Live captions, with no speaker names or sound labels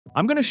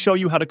I'm going to show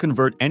you how to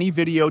convert any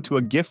video to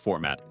a GIF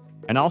format,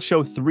 and I'll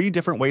show 3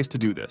 different ways to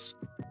do this.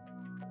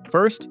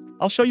 First,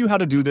 I'll show you how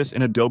to do this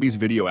in Adobe's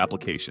video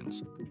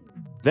applications.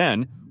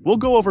 Then, we'll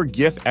go over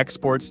GIF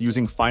exports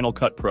using Final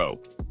Cut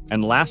Pro.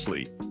 And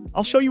lastly,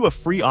 I'll show you a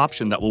free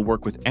option that will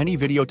work with any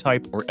video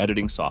type or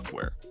editing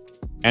software.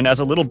 And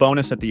as a little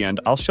bonus at the end,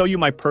 I'll show you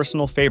my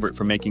personal favorite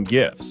for making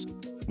GIFs,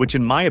 which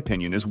in my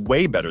opinion is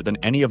way better than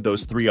any of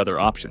those 3 other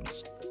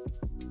options.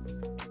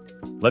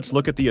 Let's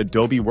look at the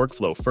Adobe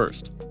workflow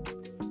first.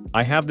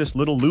 I have this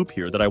little loop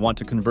here that I want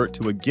to convert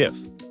to a GIF.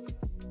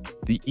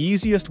 The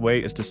easiest way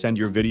is to send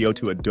your video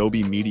to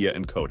Adobe Media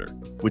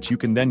Encoder, which you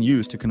can then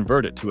use to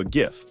convert it to a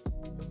GIF.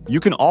 You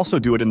can also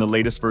do it in the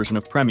latest version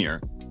of Premiere,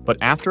 but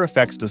After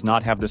Effects does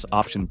not have this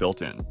option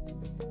built in.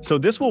 So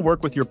this will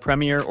work with your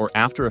Premiere or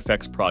After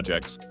Effects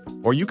projects,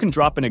 or you can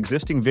drop an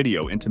existing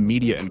video into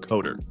Media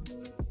Encoder.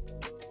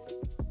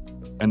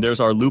 And there's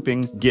our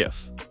looping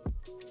GIF.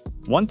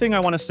 One thing I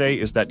want to say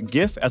is that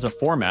GIF as a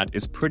format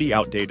is pretty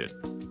outdated.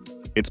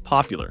 It's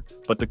popular,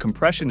 but the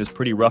compression is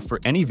pretty rough for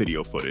any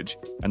video footage,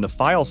 and the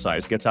file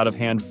size gets out of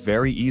hand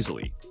very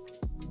easily.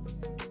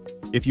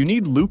 If you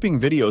need looping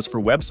videos for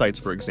websites,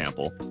 for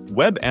example,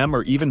 WebM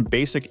or even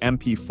basic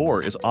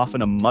MP4 is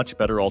often a much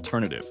better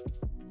alternative.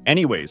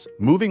 Anyways,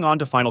 moving on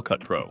to Final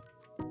Cut Pro.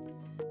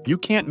 You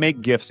can't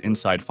make GIFs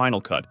inside Final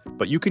Cut,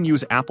 but you can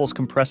use Apple's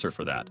Compressor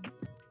for that.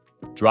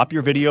 Drop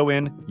your video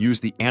in,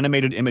 use the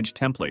animated image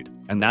template,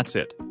 and that's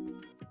it.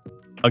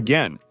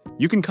 Again,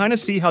 you can kind of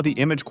see how the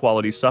image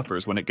quality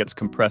suffers when it gets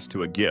compressed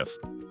to a GIF,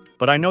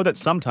 but I know that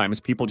sometimes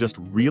people just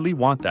really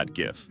want that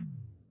GIF.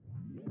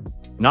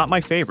 Not my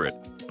favorite,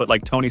 but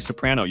like Tony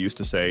Soprano used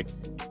to say,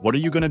 what are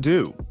you gonna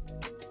do?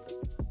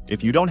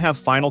 If you don't have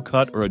Final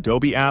Cut or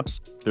Adobe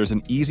apps, there's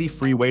an easy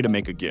free way to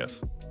make a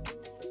GIF.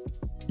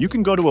 You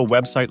can go to a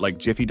website like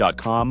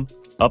jiffy.com,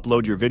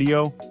 upload your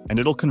video, and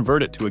it'll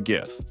convert it to a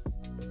GIF.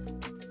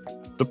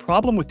 The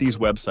problem with these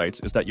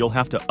websites is that you'll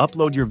have to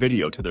upload your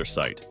video to their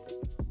site.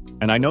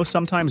 And I know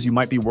sometimes you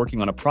might be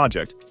working on a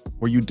project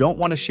where you don't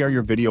want to share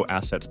your video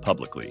assets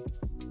publicly.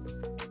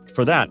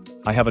 For that,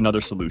 I have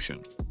another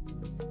solution.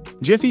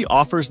 Jiffy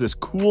offers this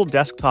cool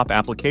desktop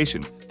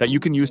application that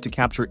you can use to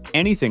capture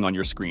anything on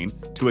your screen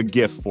to a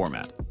GIF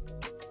format.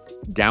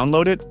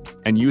 Download it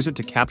and use it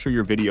to capture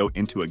your video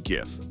into a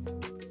GIF.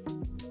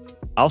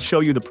 I'll show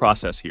you the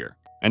process here,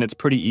 and it's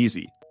pretty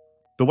easy.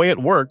 The way it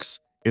works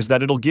is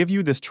that it'll give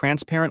you this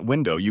transparent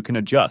window you can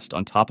adjust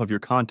on top of your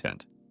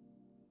content.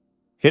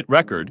 Hit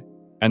record,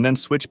 and then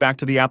switch back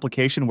to the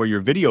application where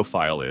your video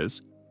file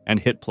is, and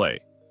hit play.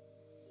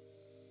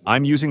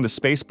 I'm using the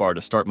spacebar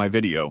to start my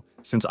video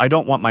since I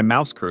don't want my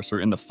mouse cursor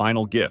in the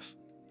final GIF.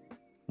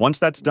 Once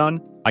that's done,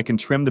 I can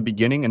trim the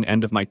beginning and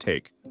end of my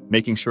take,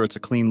 making sure it's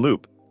a clean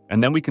loop,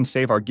 and then we can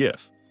save our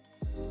GIF.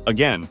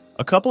 Again,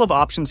 a couple of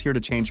options here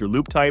to change your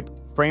loop type,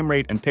 frame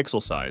rate, and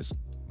pixel size,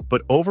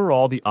 but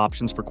overall the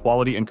options for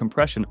quality and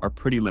compression are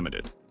pretty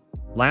limited.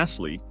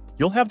 Lastly,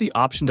 you'll have the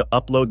option to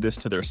upload this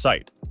to their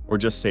site, or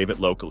just save it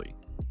locally.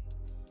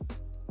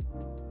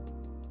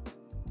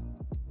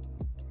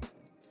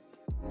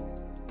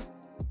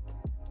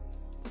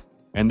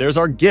 And there's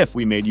our GIF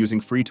we made using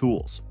free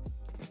tools.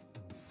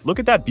 Look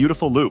at that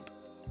beautiful loop.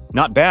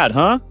 Not bad,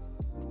 huh?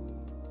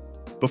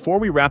 Before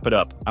we wrap it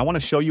up, I want to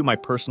show you my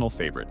personal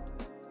favorite.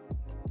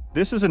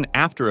 This is an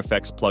After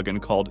Effects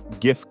plugin called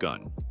GIF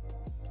Gun.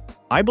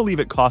 I believe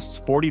it costs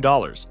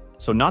 $40,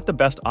 so not the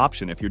best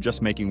option if you're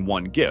just making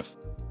one GIF,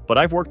 but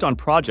I've worked on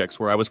projects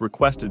where I was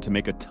requested to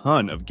make a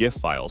ton of GIF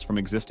files from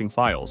existing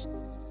files,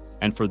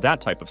 and for that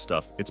type of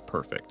stuff, it's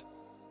perfect.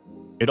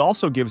 It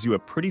also gives you a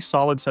pretty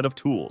solid set of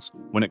tools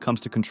when it comes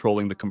to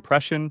controlling the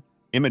compression,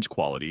 image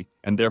quality,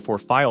 and therefore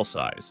file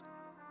size,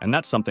 and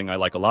that's something I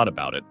like a lot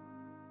about it.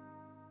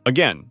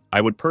 Again,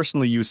 I would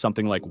personally use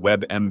something like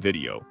WebM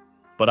Video,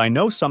 but I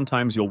know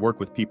sometimes you'll work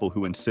with people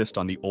who insist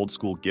on the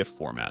old-school GIF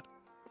format.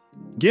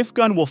 GIF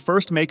Gun will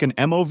first make an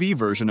MOV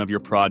version of your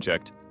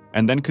project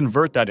and then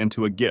convert that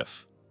into a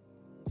GIF.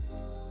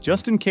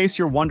 Just in case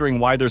you're wondering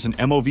why there's an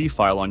MOV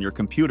file on your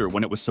computer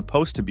when it was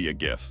supposed to be a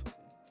GIF.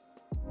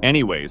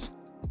 Anyways,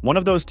 one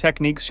of those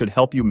techniques should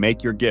help you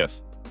make your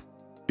GIF.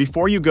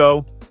 Before you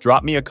go,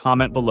 drop me a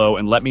comment below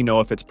and let me know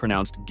if it's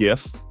pronounced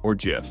GIF or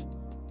GIF.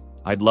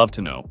 I'd love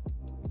to know.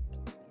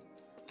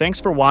 Thanks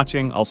for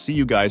watching. I'll see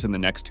you guys in the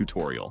next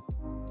tutorial.